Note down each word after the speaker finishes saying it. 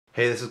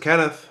Hey, this is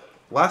Kenneth.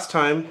 Last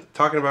time,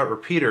 talking about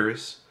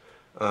repeaters,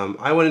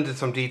 I went into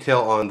some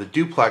detail on the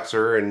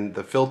duplexer and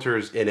the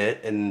filters in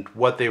it and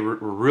what they were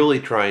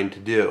really trying to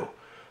do.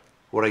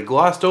 What I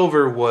glossed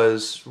over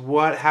was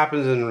what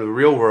happens in the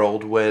real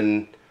world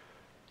when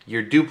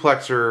your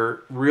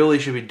duplexer really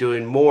should be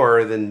doing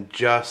more than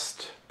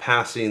just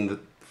passing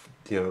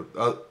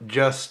the,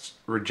 just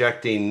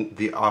rejecting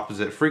the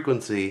opposite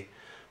frequency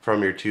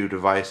from your two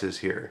devices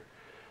here.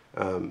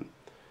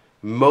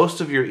 Most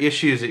of your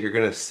issues that you're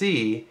going to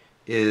see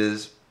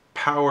is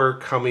power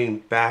coming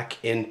back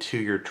into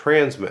your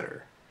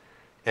transmitter.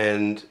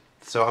 And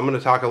so I'm going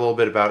to talk a little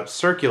bit about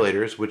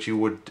circulators, which you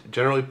would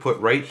generally put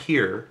right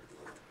here.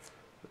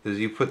 Is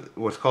you put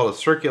what's called a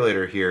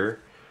circulator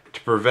here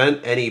to prevent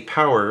any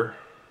power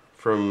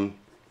from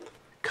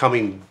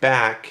coming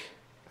back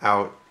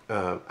out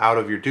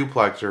of your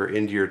duplexer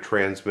into your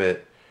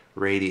transmit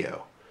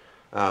radio.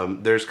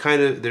 There's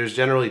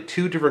generally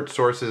two different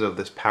sources of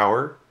this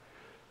power.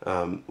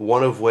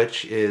 One of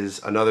which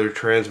is another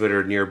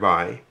transmitter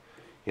nearby.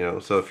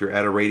 So if you're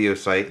at a radio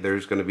site,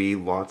 there's going to be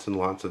lots and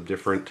lots of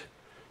different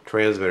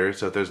transmitters.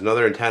 So if there's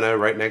another antenna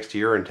right next to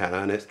your antenna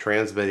and it's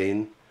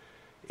transmitting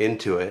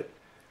into it,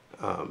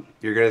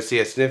 you're going to see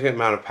a significant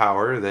amount of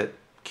power that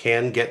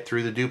can get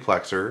through the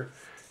duplexer,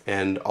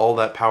 and all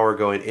that power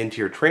going into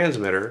your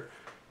transmitter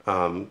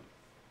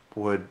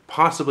would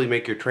possibly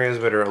make your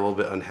transmitter a little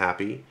bit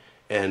unhappy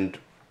and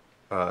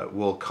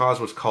will cause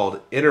what's called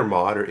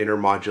intermod or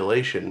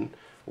intermodulation,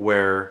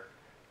 where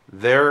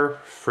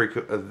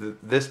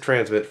this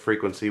transmit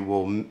frequency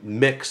will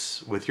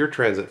mix with your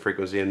transmit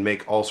frequency and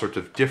make all sorts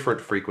of different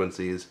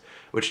frequencies,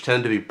 which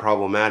tend to be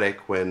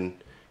problematic when,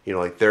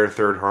 like their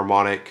third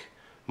harmonic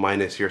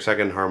minus your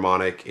second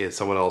harmonic is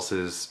someone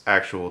else's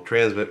actual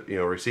transmit,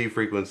 receive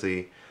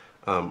frequency,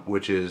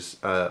 which is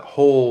a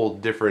whole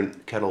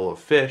different kettle of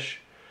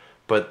fish.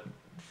 But,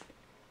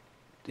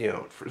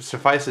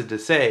 suffice it to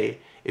say,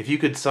 if you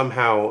could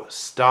somehow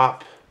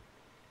stop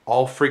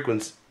all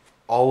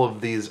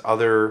of these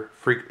other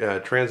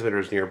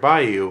transmitters nearby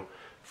you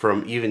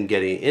from even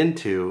getting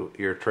into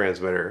your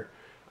transmitter,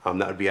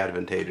 that would be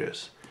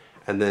advantageous.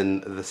 And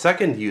then the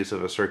second use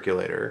of a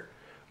circulator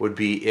would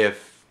be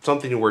if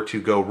something were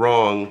to go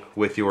wrong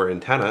with your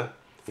antenna,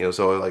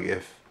 so like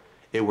if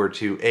it were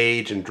to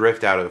age and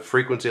drift out of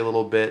frequency a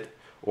little bit,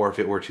 or if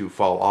it were to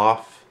fall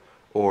off,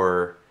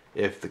 or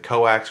if the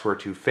coax were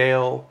to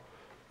fail,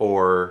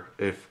 or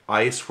if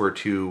ice were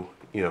to,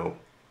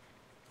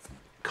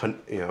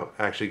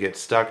 actually get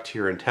stuck to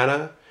your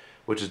antenna,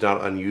 which is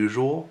not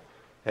unusual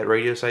at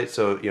radio sites.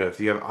 So, if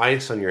you have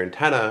ice on your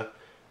antenna,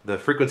 the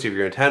frequency of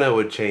your antenna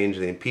would change,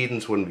 the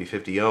impedance wouldn't be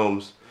 50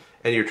 ohms,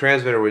 and your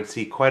transmitter would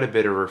see quite a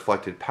bit of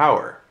reflected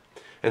power.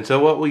 And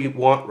so what we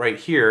want right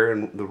here,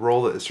 and the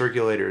role that the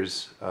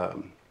circulators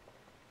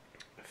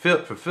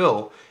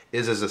fulfill,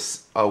 is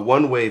as a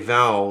one-way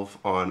valve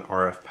on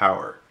RF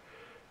power.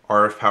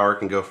 RF power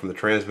can go from the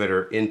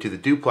transmitter into the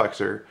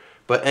duplexer,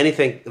 but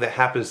anything that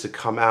happens to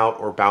come out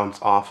or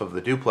bounce off of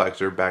the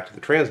duplexer back to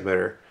the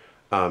transmitter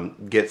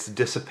gets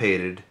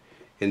dissipated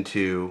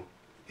into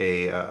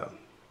a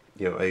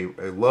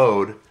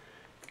load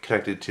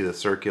connected to the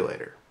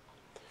circulator,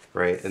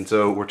 right? And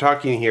so we're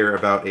talking here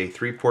about a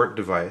 3-port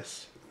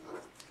device.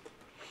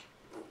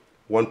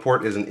 One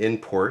port is an in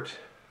port,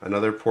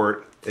 another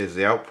port is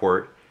the out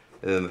port,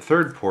 and then the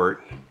third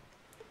port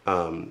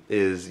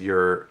is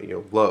your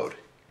load.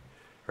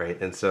 Right?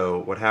 And so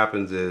what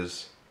happens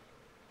is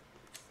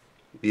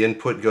the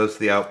input goes to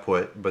the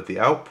output, but the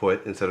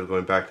output, instead of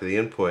going back to the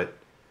input,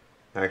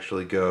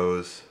 actually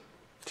goes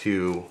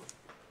to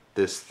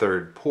this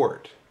third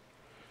port,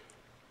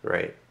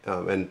 right?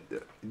 And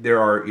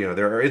there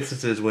are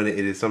instances when it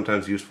is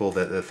sometimes useful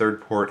that the third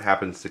port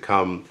happens to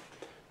come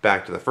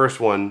back to the first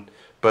one,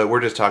 but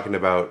we're just talking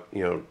about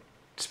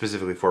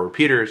specifically for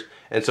repeaters.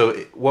 And so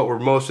what we're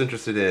most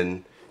interested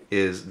in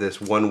is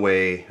this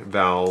one-way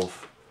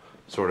valve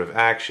sort of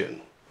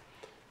action.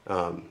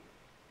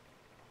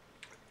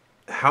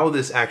 How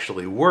this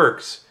actually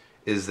works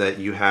is that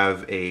you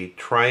have a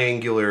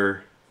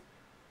triangular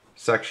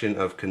section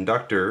of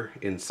conductor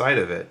inside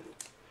of it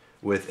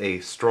with a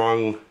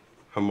strong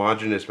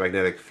homogeneous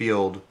magnetic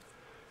field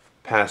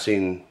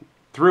passing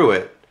through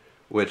it,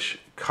 which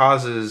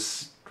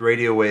causes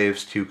radio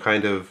waves to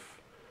kind of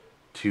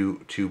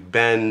to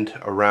bend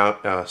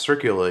around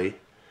circularly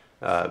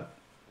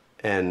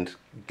and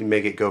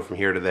make it go from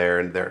here to there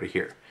and there to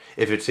here.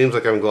 If it seems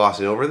like I'm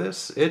glossing over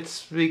this,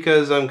 it's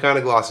because I'm kind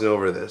of glossing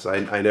over this.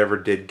 I never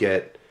did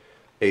get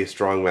a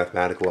strong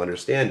mathematical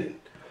understanding.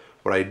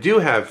 What I do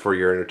have for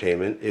your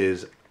entertainment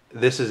is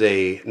this is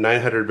a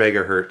 900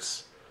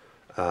 megahertz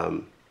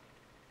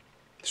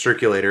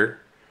circulator,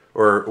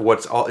 or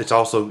it's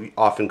also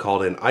often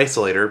called an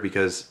isolator,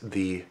 because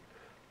the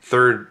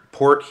third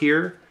port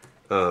here,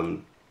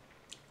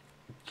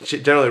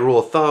 generally rule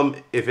of thumb,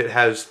 if it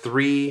has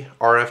 3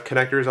 RF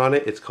connectors on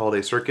it, it's called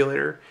a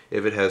circulator.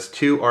 If it has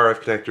 2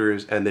 RF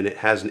connectors and then it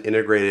has an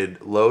integrated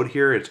load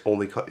here, it's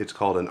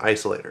called an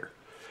isolator,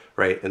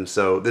 right? And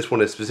so this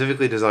one is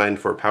specifically designed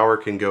for power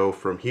can go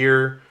from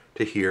here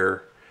to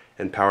here,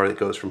 and power that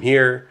goes from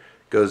here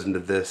goes into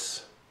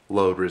this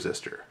load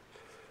resistor.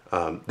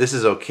 This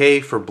is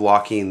okay for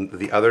blocking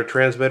the other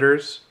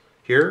transmitters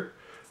here,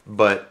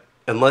 but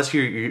unless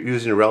you're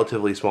using a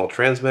relatively small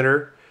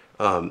transmitter,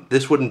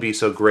 this wouldn't be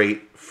so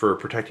great for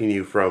protecting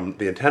you from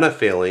the antenna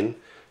failing,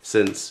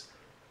 since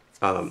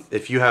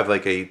if you have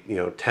like a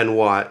 10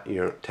 watt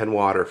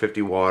or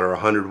 50 watt or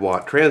 100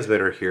 watt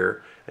transmitter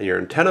here, and your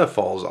antenna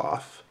falls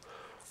off,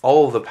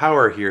 all of the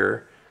power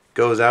here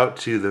goes out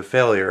to the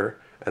failure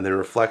and then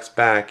reflects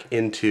back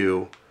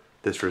into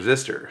this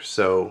resistor.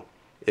 So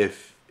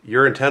if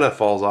your antenna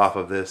falls off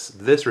of this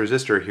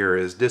resistor here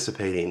is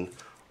dissipating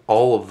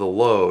all of the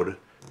load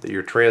that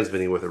you're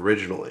transmitting with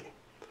originally,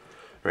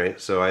 right?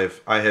 So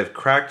I have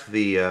cracked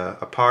the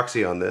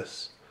epoxy on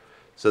this.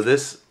 So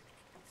the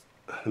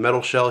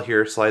metal shell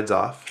here slides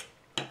off,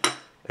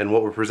 and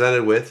what we're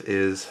presented with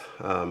is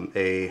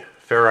a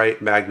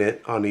ferrite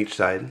magnet on each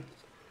side.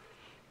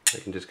 I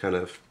can just kind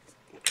of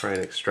try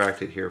and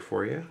extract it here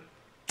for you.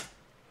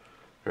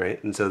 All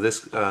right, and so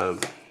this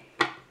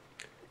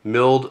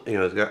milled,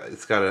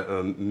 it's got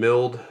a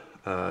milled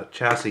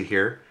chassis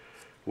here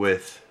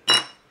with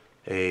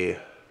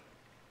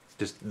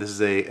this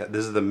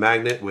is the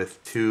magnet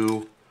with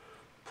 2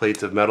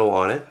 plates of metal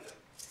on it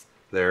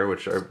there,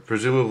 which are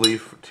presumably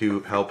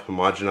to help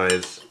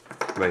homogenize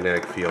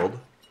magnetic field.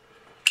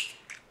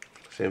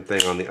 Same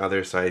thing on the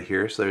other side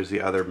here, so there's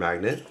the other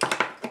magnet.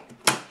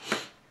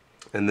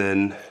 And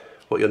then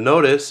what you'll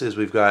notice is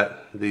we've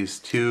got these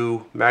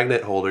 2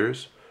 magnet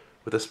holders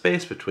with a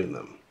space between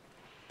them.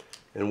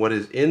 And what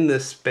is in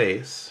this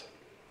space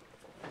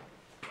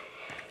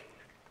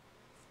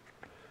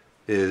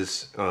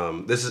is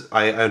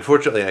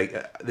unfortunately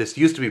this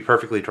used to be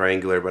perfectly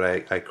triangular, but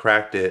I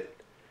cracked it.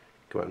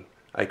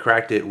 I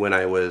cracked it when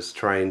I was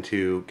trying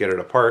to get it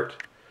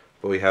apart.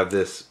 But we have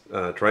this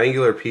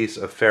triangular piece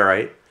of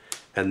ferrite,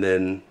 and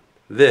then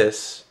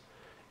this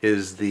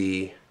is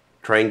the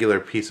triangular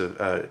piece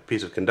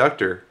of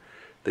conductor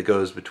that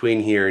goes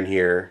between here and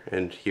here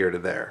and here to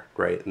there,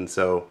 right? And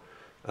so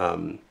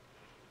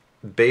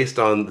based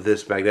on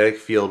this magnetic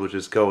field, which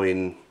is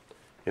going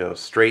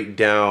straight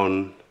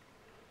down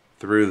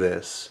through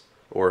this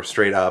or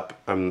straight up,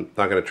 I'm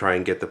not going to try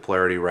and get the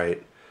polarity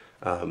right,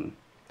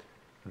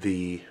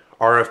 the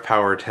RF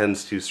power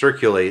tends to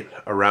circulate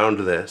around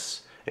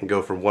this and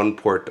go from one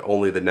port to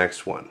only the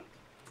next one,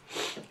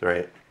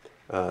 right?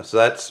 So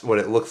that's what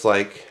it looks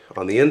like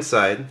on the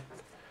inside.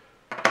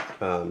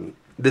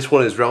 This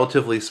one is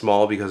relatively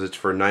small because it's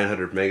for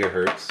 900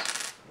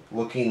 megahertz.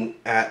 Looking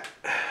at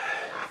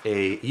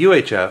a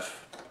UHF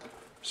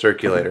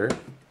circulator,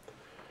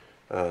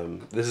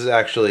 this is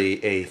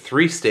actually a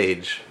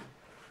 3-stage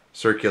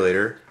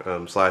circulator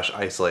slash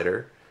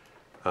isolator,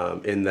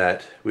 in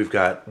that we've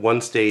got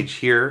 1 stage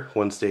here,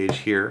 1 stage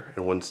here,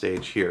 and 1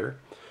 stage here.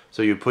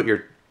 So you put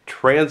your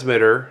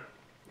transmitter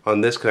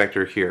on this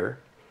connector here.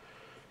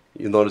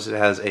 You'll notice it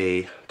has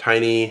a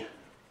tiny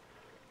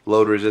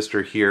load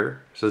resistor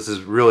here. So this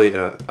is really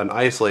an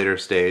isolator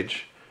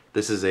stage.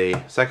 This is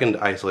a second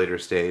isolator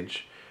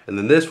stage. And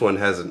then this one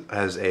has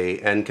a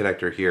N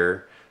connector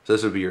here. So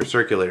this would be your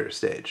circulator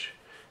stage.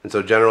 And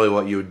so generally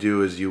what you would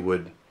do is you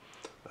would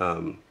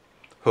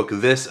hook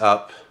this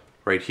up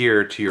right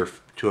here to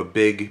a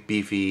big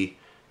beefy,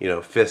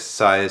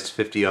 fist-sized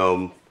 50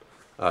 ohm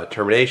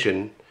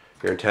termination.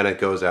 Your antenna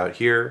goes out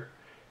here,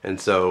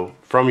 and so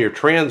from your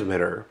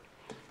transmitter,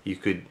 you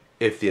could,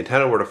 if the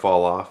antenna were to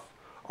fall off,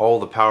 all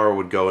the power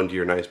would go into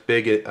your nice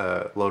big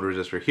load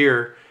resistor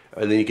here,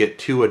 and then you get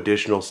 2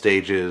 additional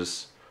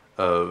stages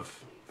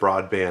of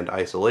broadband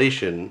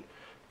isolation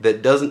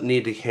that doesn't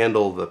need to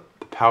handle the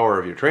power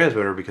of your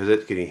transmitter because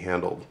it's getting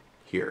handled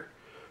here,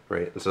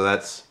 right? And so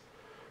that's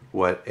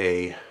what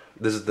this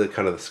is the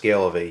kind of the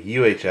scale of a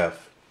UHF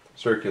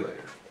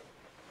circulator.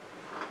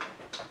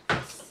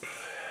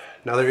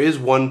 Now there is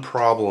one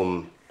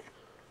problem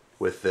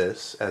with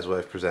this as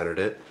I've presented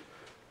it.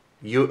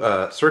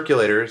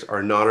 Circulators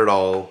are not at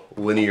all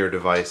linear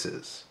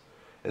devices.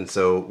 And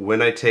so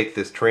when I take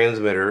this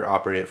transmitter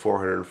operating at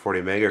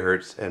 440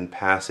 megahertz and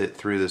pass it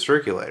through the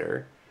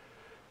circulator,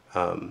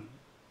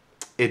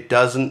 it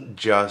doesn't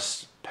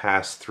just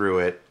pass through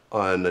it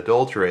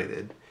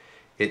unadulterated.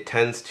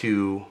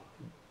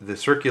 The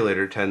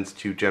circulator tends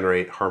to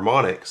generate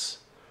harmonics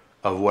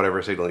of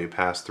whatever signal you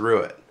pass through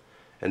it.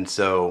 And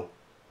so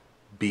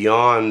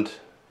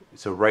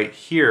right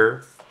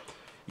here,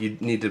 you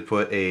need to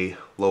put a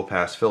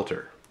low-pass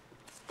filter.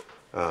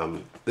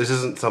 This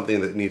isn't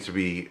something that needs to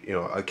be,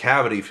 a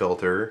cavity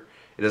filter.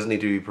 It doesn't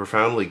need to be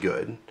profoundly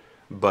good,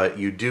 but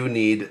you do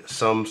need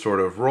some sort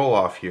of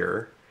roll-off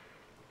here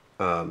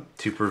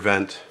to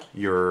prevent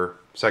your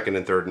second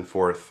and third and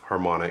fourth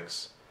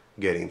harmonics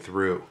getting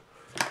through.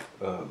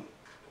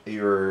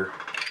 Your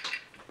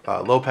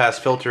low-pass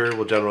filter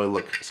will generally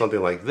look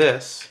something like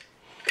this,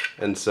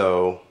 and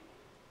so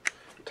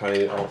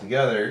tying it all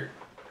together,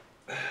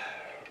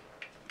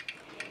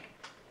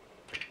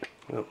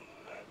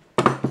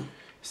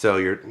 so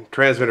your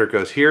transmitter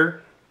goes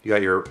here, you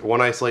got your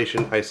one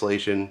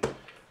isolation,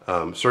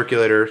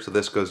 circulator. So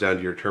this goes down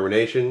to your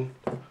termination.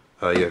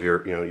 You have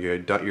your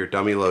your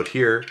dummy load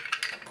here,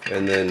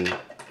 and then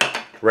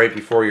right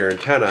before your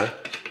antenna,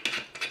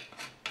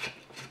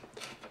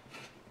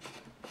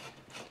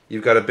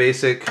 you've got a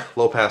basic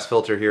low-pass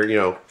filter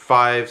here,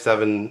 5,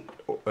 7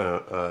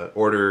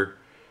 order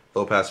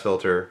low-pass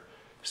filter,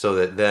 so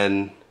that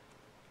then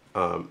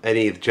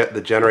any of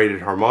the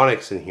generated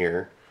harmonics in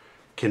here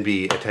can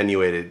be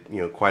attenuated,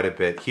 quite a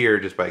bit here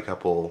just by a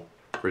couple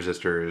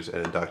resistors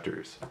and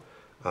inductors.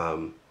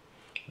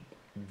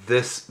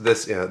 This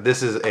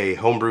is a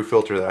homebrew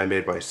filter that I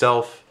made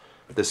myself.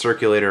 The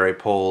circulator I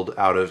pulled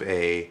out of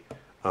a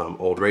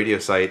old radio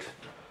site.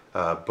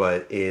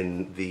 But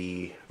in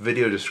the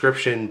video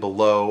description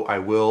below, I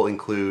will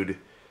include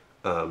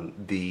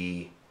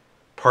the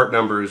part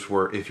numbers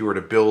where if you were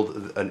to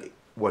build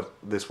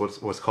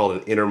what's called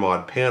an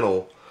intermod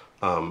panel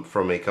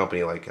from a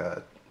company like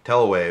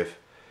Telewave,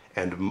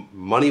 and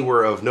money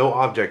were of no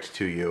object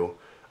to you,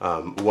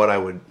 what I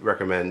would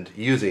recommend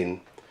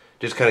using,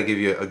 just kind of give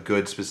you a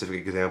good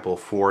specific example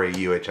for a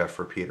UHF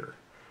repeater.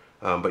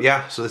 But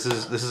yeah, so this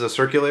is a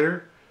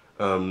circulator.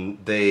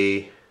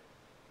 They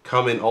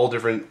come in all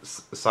different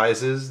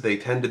sizes. They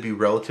tend to be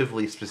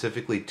relatively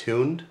specifically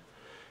tuned,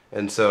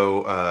 and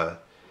so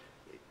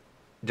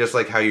just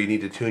like how you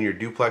need to tune your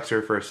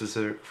duplexer for a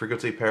specific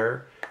frequency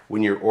pair,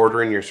 when you're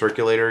ordering your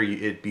circulator,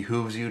 it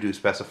behooves you to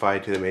specify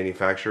to the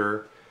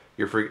manufacturer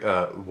your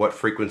what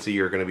frequency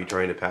you're going to be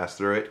trying to pass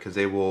through it, because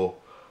they will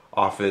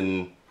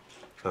often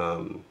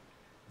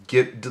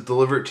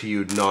deliver it to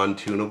you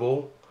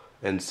non-tunable,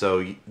 and so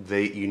you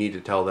need to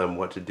tell them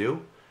what to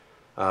do.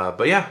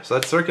 But yeah, so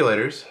that's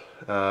circulators.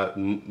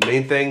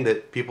 Main thing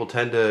that people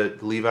tend to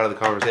leave out of the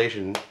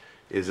conversation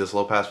is this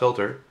low pass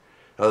filter.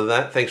 Other than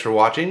that, thanks for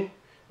watching,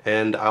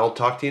 and I'll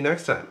talk to you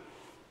next time.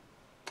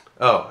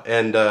 Oh,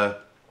 and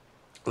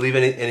leave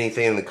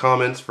anything in the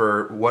comments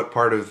for what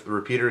part of the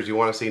repeaters you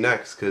want to see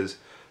next, because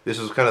this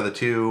was kind of the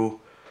two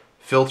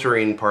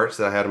filtering parts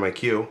that I had in my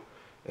queue,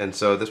 and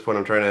so at this point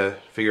I'm trying to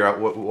figure out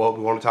what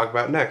we want to talk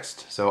about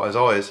next. So as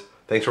always,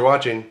 thanks for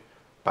watching.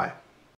 Bye.